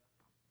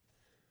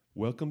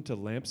Welcome to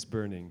Lamps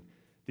Burning,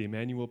 the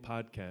Emmanuel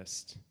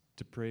podcast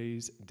to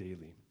praise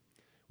daily.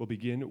 We'll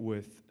begin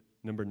with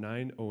number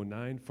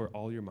 909 for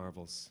all your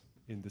marvels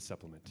in the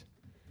supplement.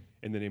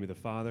 In the name of the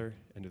Father,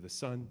 and of the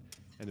Son,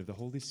 and of the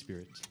Holy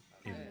Spirit.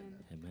 Amen.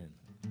 Amen.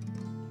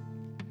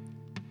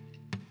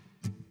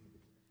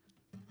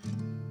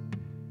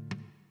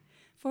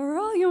 For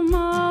all your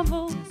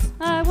marvels,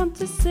 I want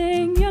to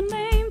sing your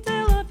name,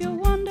 tell of your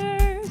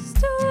wonders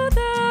to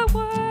the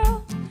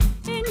world.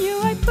 In you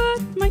I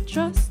put my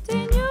trust,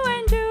 in you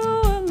and you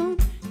alone.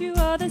 You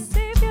are the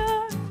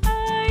Savior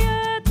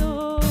I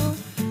adore.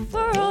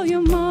 For all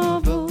your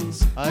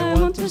marvels, I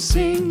want to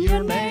sing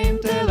your name,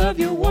 tell of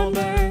your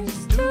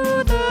wonders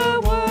to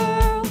the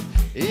world.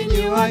 In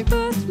you I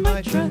put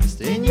my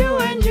trust, in you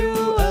and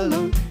you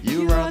alone.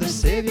 You are the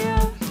Savior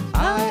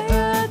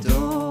I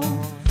adore.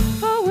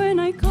 For when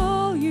I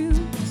call you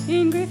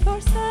in grief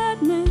or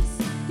sadness,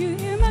 you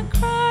hear my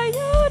cry,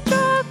 you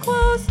draw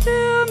close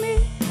to me.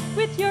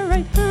 With your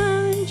right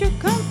hand, you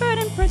comfort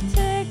and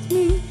protect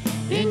me.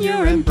 In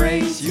your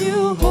embrace,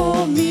 you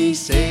hold me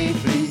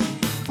safely.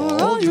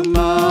 For all your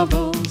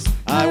marvels,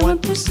 I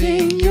want to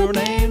sing your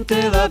name,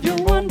 tell of your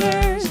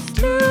wonders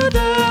to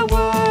the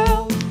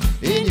world.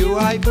 In you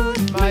I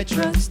put my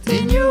trust,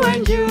 in you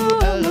and you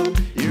alone.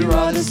 You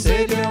are the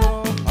Savior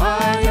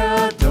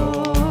I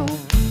adore.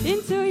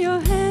 Into your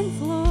hands,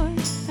 Lord,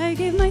 I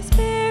give my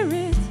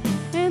spirit,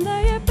 and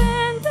I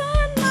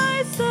abandon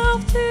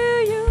myself to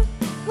you.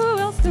 Who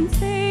else can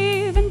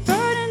save and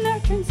pardon our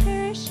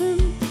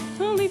transgression?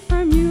 Only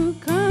from you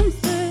comes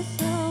the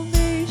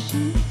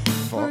salvation.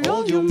 For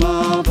all your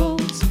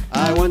marvels,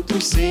 I want to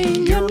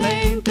sing your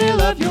name,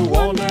 tell of your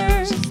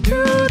wonders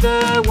to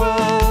the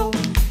world.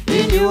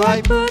 In you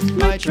I put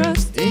my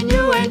trust, in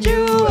you and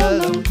you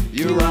alone.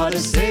 You are the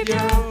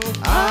Savior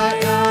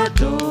I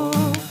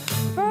adore.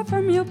 Far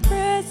from your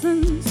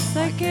presence,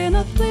 I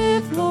cannot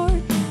live,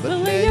 Lord, but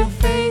let your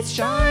face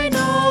shine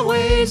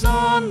always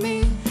on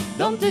me.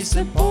 Don't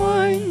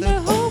disappoint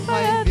the hope I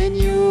have in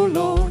you,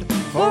 Lord.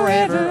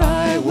 Forever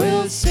I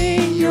will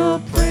sing your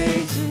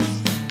praises.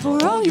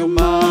 For all your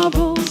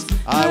marvels,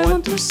 I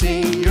want to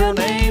sing your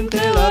name,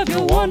 tell of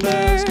your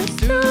wonders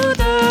to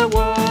the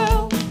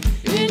world.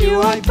 In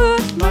you I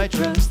put my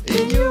trust,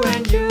 in you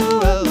and you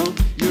alone.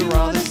 You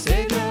are the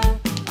Savior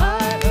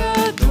I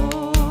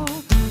adore.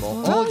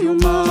 For all your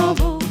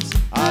marvels,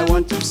 I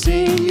want to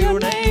sing your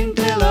name,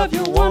 tell of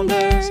your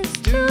wonders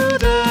to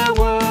the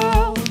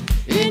world.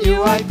 In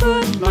you I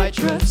put my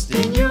trust,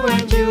 in you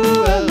and you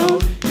alone.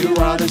 You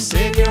are the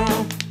Savior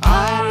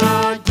I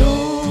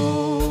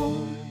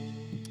adore.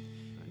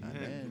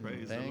 Amen.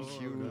 Praise the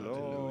Thank you, Lord.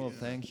 Lord. Hallelujah.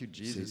 Thank you,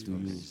 Jesus, Say for to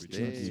you, this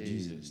thank you, day.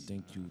 Jesus.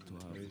 Thank you to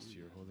have Praise to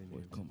your holy name.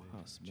 welcome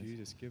us.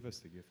 Jesus, give us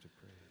the gift of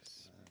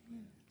praise.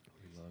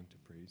 We long to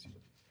praise you.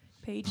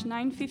 Page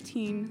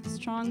 915,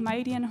 Strong,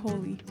 Mighty, and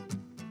Holy.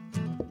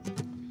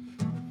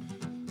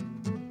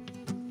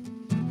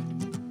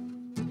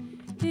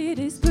 It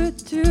is good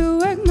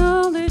to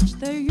acknowledge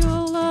that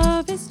your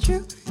love is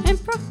true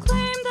and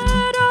proclaim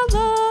that our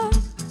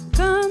love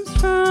comes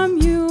from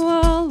you.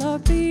 All our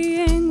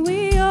being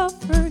we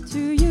offer to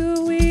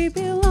you, we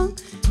belong.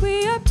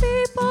 We are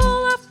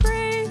people of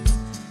praise.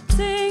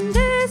 Sing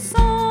this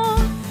song.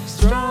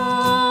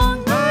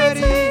 Strong,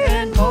 mighty,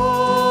 and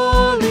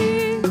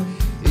holy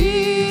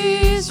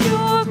is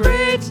your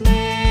great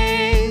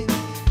name.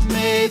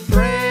 May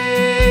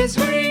praise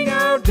ring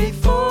out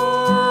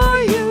before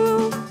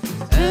you.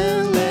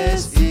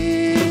 Endless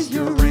is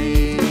your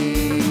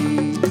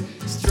reign.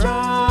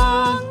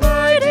 Strong,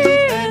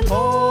 mighty, and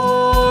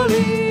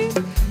holy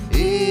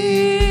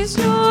is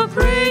your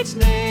great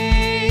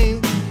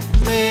name.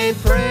 May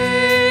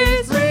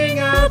praise ring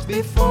out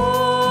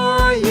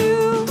before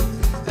you.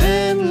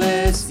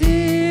 Endless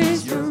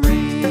is your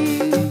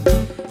reign.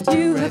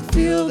 You have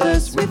filled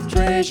us with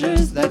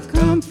treasures that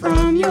come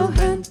from your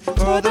hand.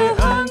 For the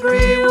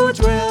hungry who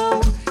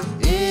dwell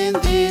in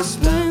this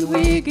land,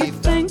 we give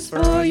thanks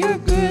for your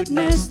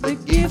goodness, the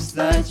gifts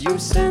that you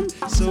send.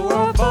 So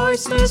our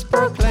voices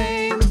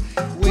proclaim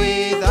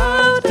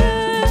without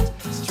end.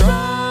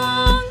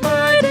 Strong,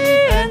 mighty,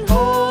 and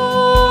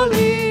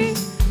holy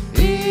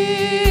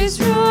is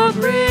your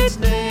great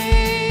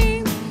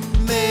name.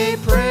 May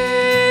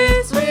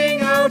praise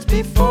ring out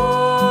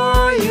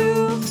before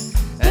you.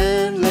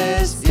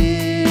 Endless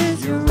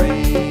is your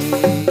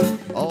reign.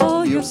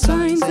 All your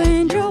signs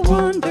and your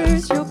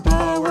wonders, your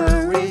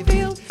power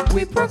revealed,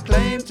 we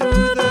proclaim to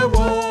the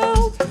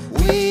world.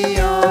 We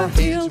are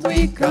healed,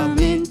 we come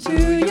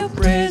into your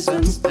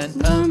presence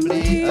and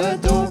humbly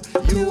adore.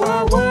 You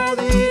are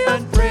worthy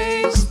and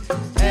praised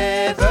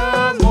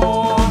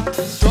evermore.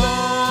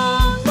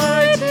 Strong,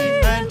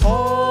 mighty, and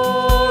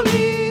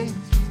holy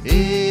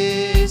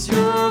is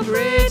your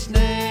great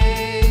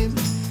name.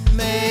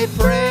 May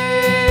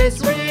praise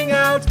ring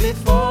out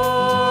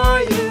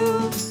before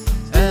you.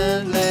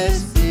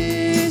 Endless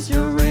is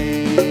your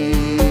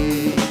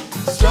reign.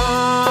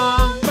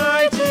 Strong,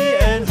 mighty,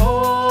 and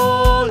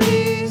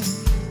holy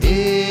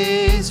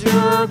is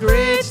your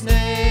great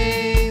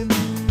name.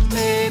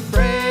 May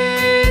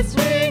praise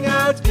ring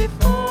out before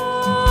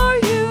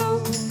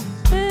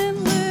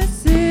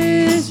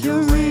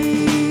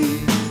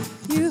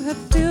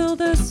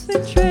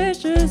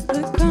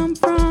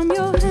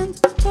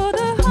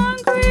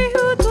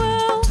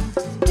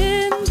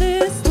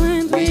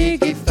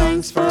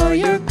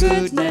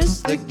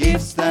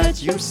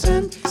that you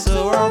sent,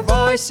 so our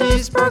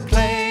voices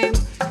proclaim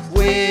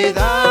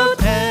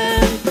without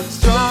end.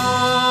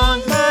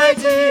 Strong,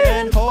 mighty,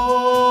 and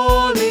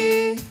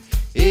holy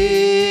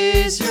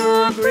is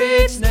your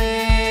great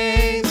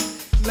name.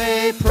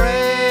 May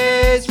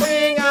praise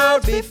ring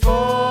out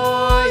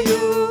before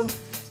you.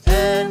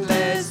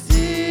 Endless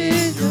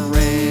is your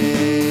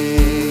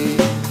reign.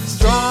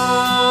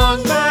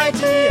 Strong,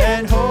 mighty,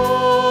 and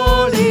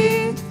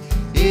holy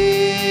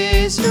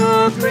is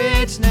your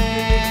great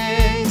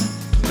name.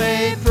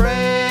 May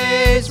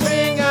praise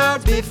ring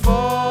out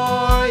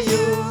before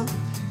you.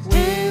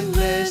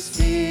 Endless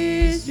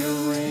is your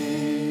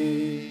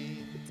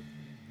reign.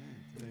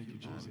 Thank you,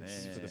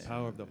 Jesus, Amen. for the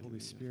power of the Holy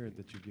Spirit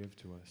that you give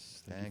to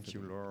us. Thank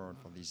you, for the Lord,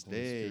 for this Holy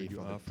day, Spirit you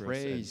for the offer us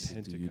praise.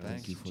 at To you, Pentecost.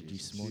 thank you for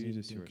Jesus. this morning.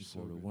 Jesus, you Thank are you so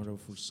for the good.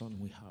 wonderful son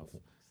we have.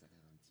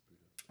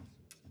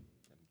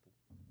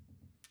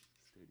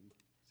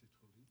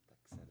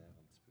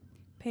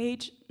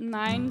 Page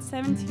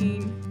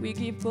 917. We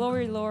give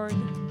glory, Lord.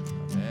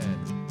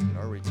 Amen.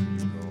 Glory to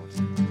you, Lord.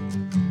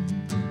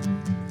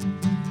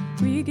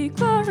 We give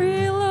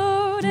glory,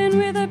 Lord, and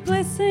with a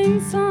blessing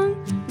song,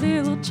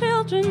 little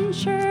children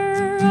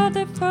sure of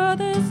their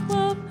Father's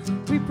love,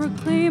 we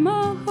proclaim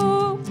our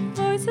hope.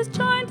 Voices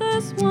joined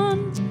as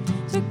one,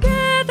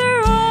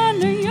 together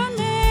honor your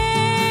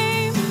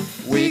name.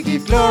 We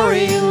give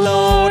glory,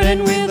 Lord,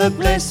 and with a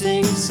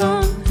blessing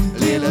song,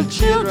 little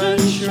children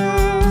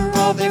sure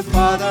of their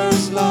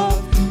Father's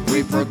love,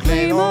 we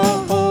proclaim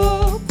our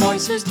hope.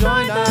 Voices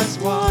join as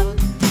one,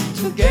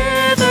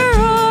 together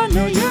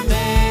honor your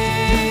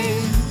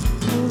name.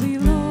 Holy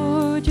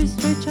Lord, you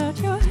stretch out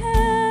your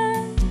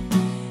hand,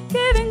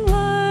 giving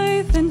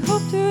life and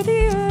hope to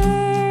the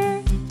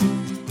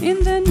earth.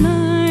 In the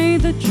night,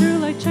 the true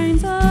light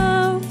shines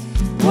out.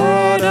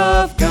 Word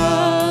of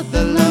God,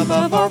 the love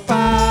of our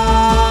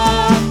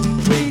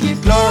path. We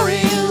give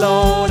glory,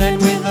 Lord, and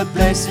with a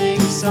blessing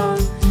song,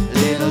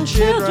 little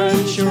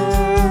children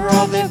sure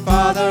of their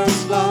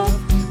Father's love,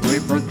 we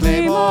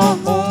proclaim our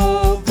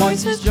hope.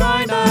 Voices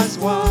join as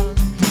one,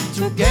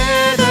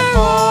 together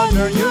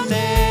honor your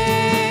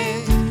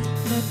name.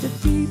 Let the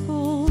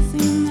people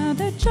sing out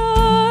their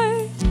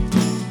joy.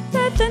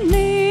 Let the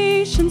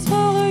nations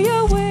follow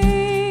your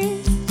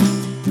ways.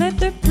 Let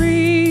the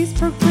priests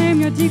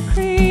proclaim your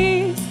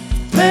decrees.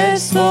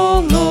 Bless, O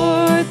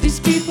Lord, these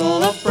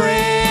people of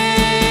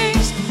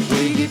praise.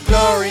 We give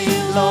glory,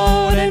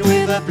 Lord, and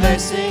with a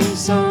blessing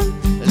song,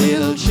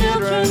 little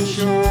children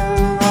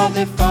sure of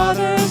their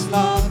Father's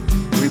love,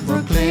 we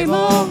proclaim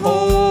our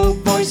hope.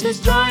 Voices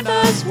join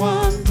as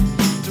one,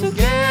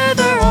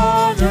 together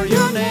honor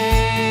your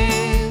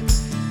name.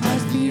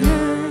 As the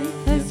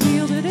earth has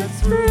yielded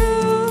its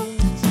fruit,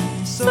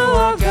 So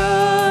our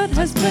God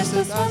has blessed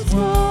us once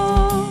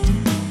more.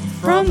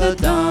 From the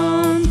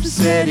dawn to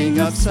setting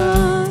of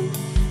sun,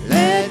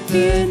 let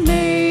the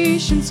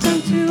nations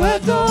come to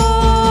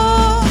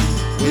adore.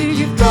 We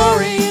give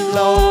glory,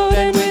 Lord,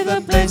 and with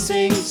a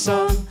blessing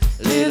song,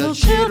 little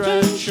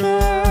children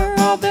sure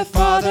of their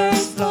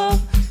Father's love,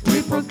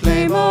 we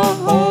proclaim our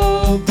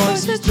hope.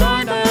 Voices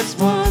join as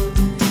one,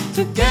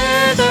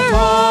 together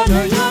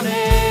honor your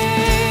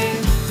name.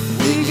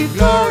 We give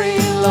glory,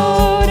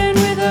 Lord, and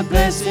with a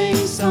blessing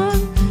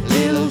song,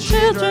 little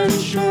children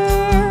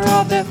sure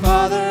of their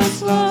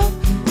Father's love,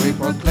 we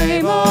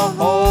proclaim our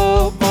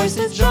hope.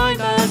 Voices join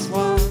as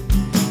one,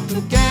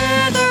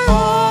 together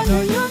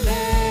honor your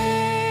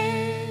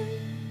name.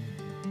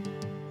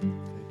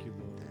 Thank you,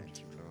 Lord, Thank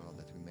you, Lord,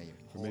 that we may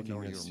for making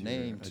honor us your your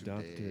name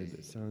adopted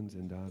today. sons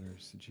and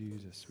daughters.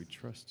 Jesus, we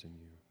trust in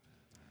you.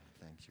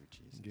 Thank you,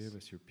 Jesus. Give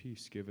us your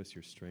peace. Give us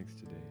your strength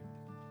today.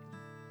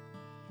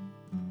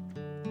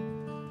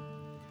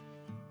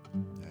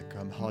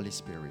 Come, Holy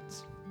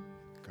Spirit.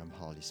 Come,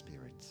 Holy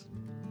Spirit.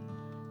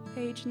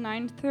 page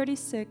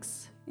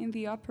 936 in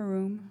the upper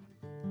room.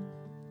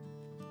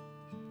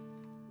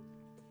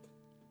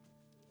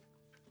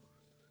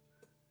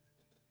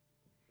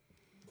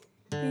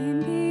 In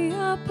the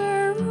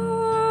upper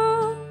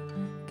room,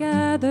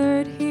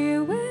 gathered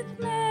here with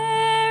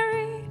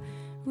Mary,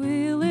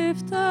 we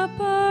lift up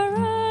our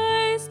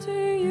eyes to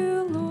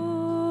you, Lord.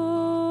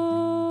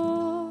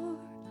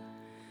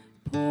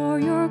 Pour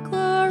your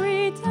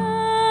glory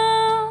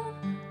down,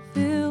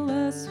 fill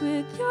us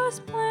with your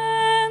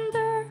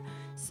splendor,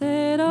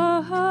 set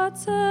our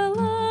hearts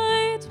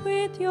alight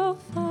with your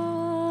fire.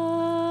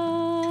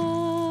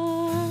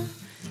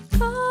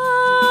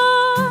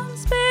 Come,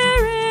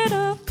 Spirit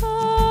of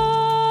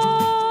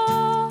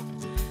God,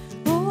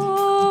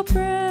 oh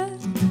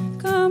breath,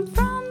 come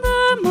from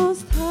the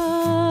Most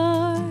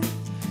High.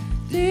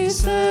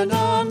 Descend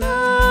on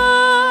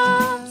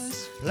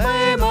us,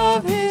 flame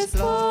of His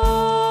love.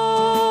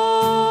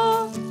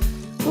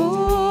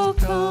 Oh,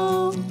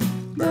 come,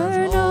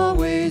 burn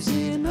always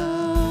in us.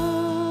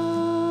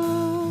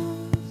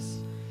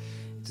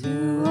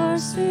 To our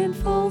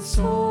sinful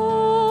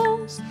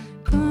souls,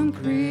 come,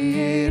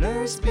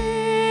 Creator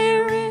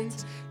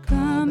Spirit,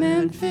 come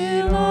and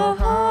fill our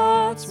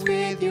hearts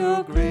with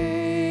your grace.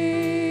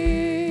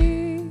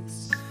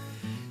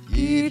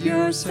 Give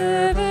your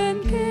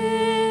servant gifts.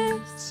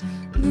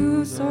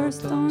 our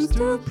songs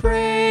to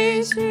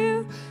praise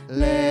you.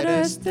 Let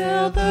us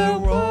tell the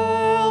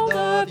world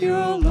of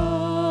your love.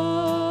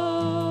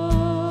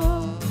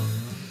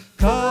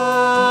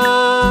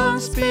 Come,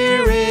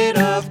 Spirit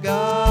of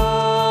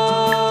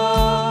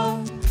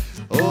God,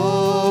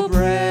 O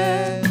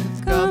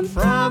breath, come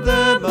from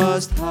the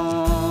Most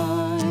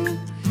High.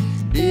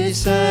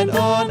 Descend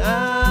on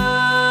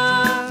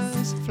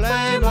us,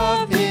 flame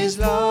of His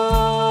love.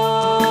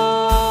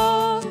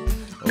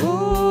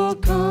 Oh,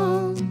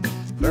 come,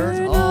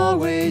 burn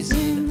always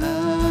in us.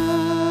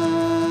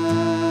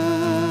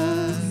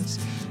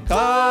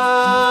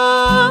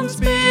 Come,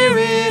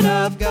 Spirit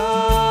of God,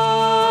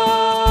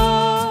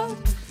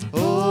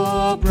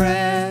 oh,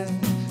 breath,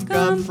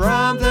 come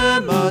from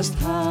the Most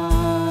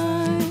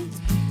High.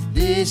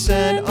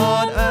 Descend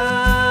on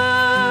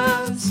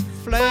us,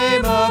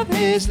 flame of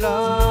His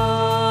love.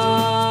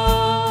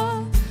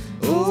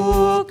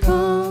 Oh,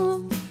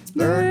 come,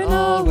 burn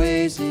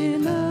always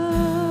in us.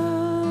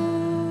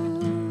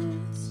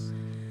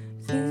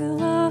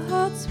 Fill our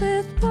hearts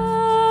with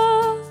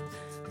love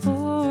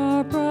for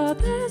our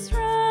brothers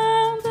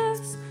round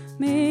us.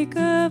 Make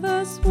of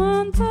us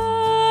one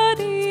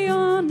body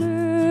on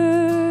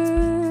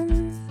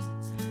earth.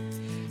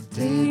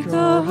 Take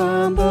our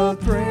humble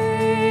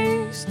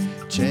praise,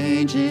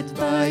 change it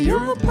by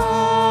your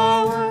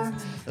power.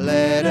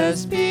 Let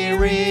us be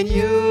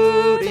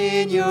renewed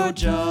in your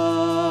joy.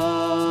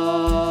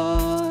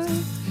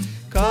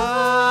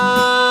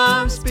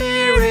 Come,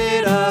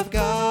 Spirit of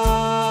God,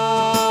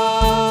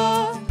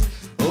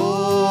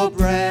 oh,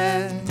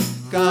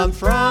 breath, come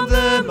from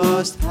the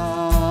Most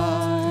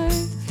High.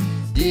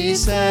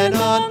 Descend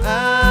on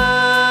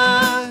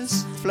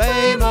us,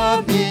 flame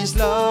of His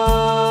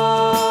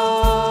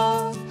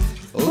love.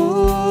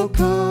 Oh,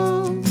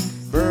 come,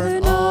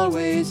 burn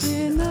always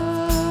in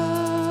us.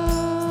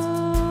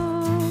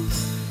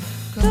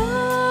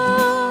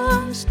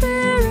 Come,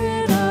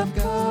 Spirit of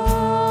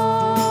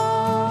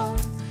God,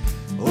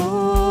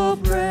 oh,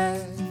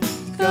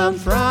 breath, come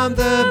from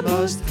the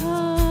Most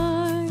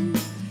High.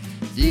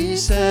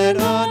 Descend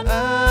on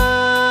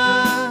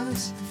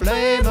us,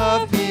 flame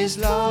of His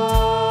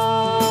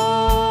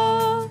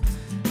love.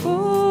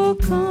 Oh,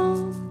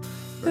 come,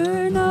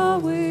 burn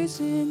always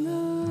in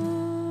us.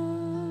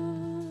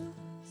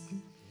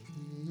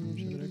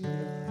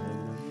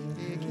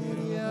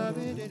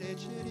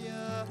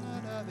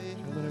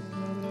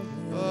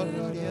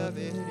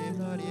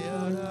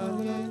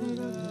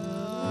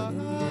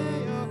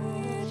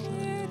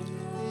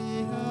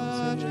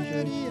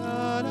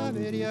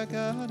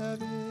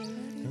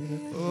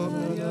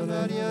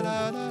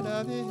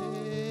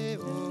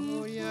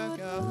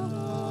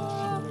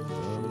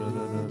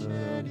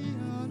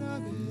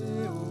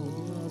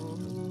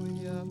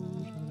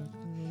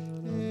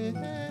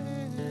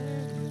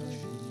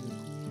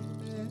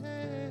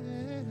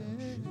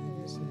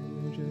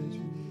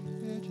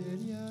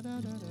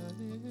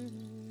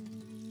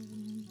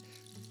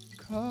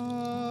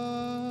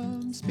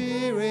 Come,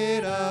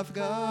 Spirit of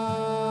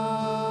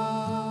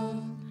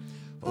God,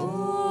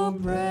 oh,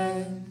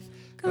 breath,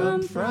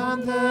 come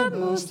from the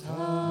Most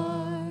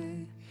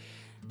High.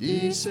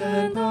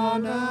 Descend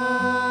on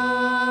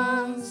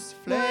us,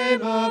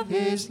 flame of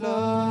His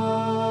love.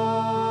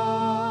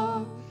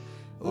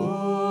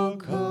 Oh,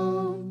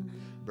 come,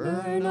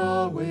 burn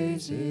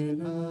always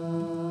in us.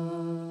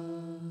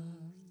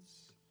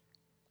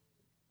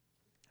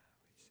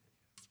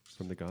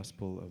 From the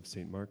Gospel of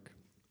St. Mark.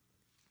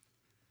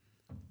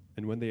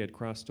 And when they had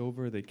crossed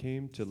over, they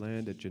came to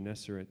land at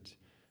Gennesaret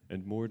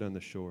and moored on the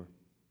shore.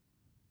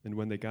 And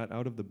when they got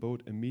out of the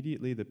boat,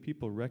 immediately the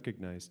people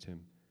recognized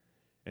him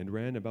and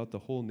ran about the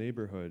whole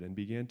neighborhood and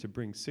began to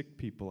bring sick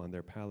people on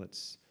their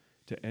pallets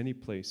to any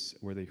place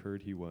where they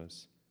heard he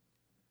was.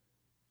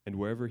 And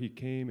wherever he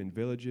came, in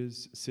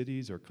villages,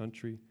 cities, or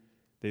country,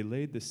 they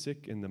laid the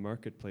sick in the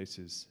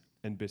marketplaces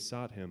and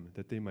besought him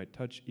that they might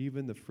touch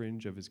even the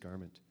fringe of his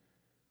garment.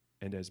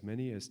 And as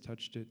many as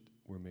touched it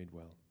were made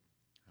well.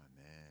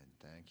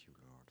 Thank you,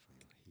 Lord, for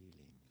your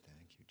healing.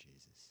 Thank you,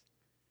 Jesus.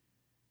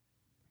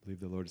 I believe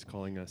the Lord is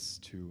calling us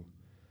to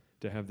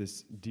have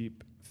this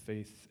deep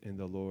faith in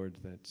the Lord,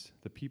 that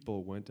the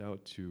people went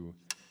out to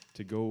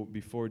go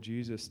before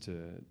Jesus,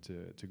 to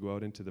go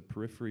out into the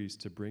peripheries,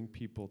 to bring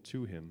people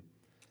to him,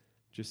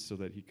 just so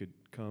that he could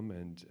come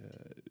and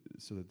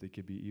so that they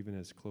could be even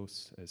as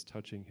close as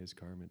touching his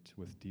garment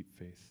with deep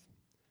faith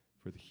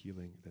for the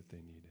healing that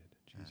they needed.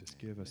 Jesus,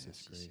 give us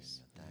this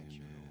grace. Thank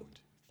you, Lord.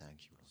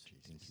 Thank you, Lord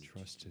Jesus. We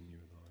trust in you,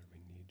 Lord. We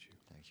need you.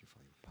 Thank you for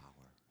your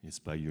power. Yes,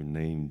 by your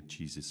name,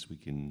 Jesus, we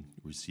can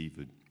receive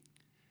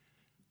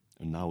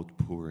an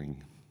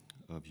outpouring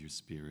of your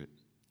Spirit.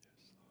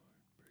 Yes, Lord.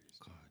 Praise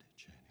God,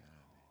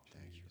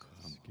 Thank you,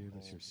 Jesus. Give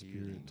us your Spirit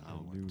healing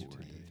renewed outpouring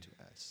today. to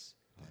us.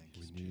 Thank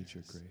We you, need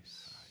your Jesus.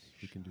 grace.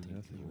 We can do Thank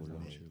nothing you, without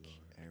Lord. you, Lord.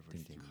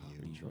 Everything Thank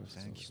new. you, trust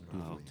Thank us, you,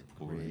 Lord. Lord, for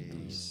outpouring your of your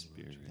grace.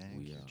 Spirit. Thank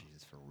We you, are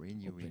Jesus, for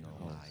renewing open our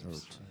our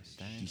lives. heart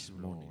Thank this you,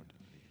 morning. Lord.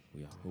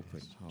 We are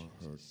open our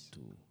heart to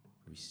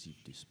receive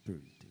the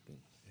Spirit again.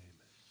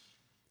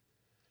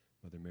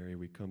 Mother Mary,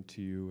 we come to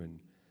you, and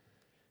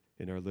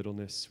In our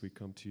littleness, we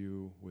come to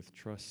you with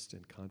trust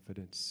and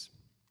confidence,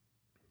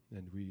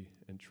 and we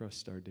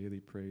entrust our daily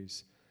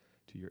praise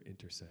to your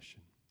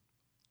intercession.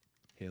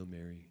 Hail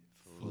Mary,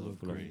 full of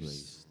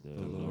grace,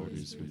 the Lord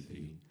is with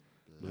thee.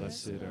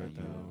 Blessed art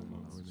thou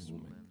amongst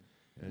women,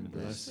 and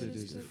blessed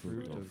is the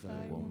fruit of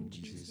thy womb,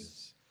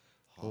 Jesus.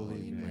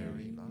 Holy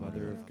Mary,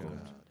 Mother of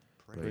God,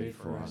 pray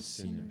for us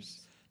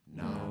sinners,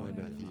 now and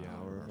at the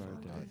hour of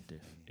our death.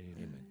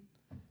 Amen.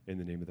 In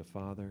the name of the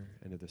Father,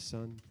 and of the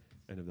Son,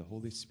 and of the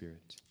Holy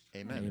Spirit.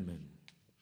 Amen. Amen.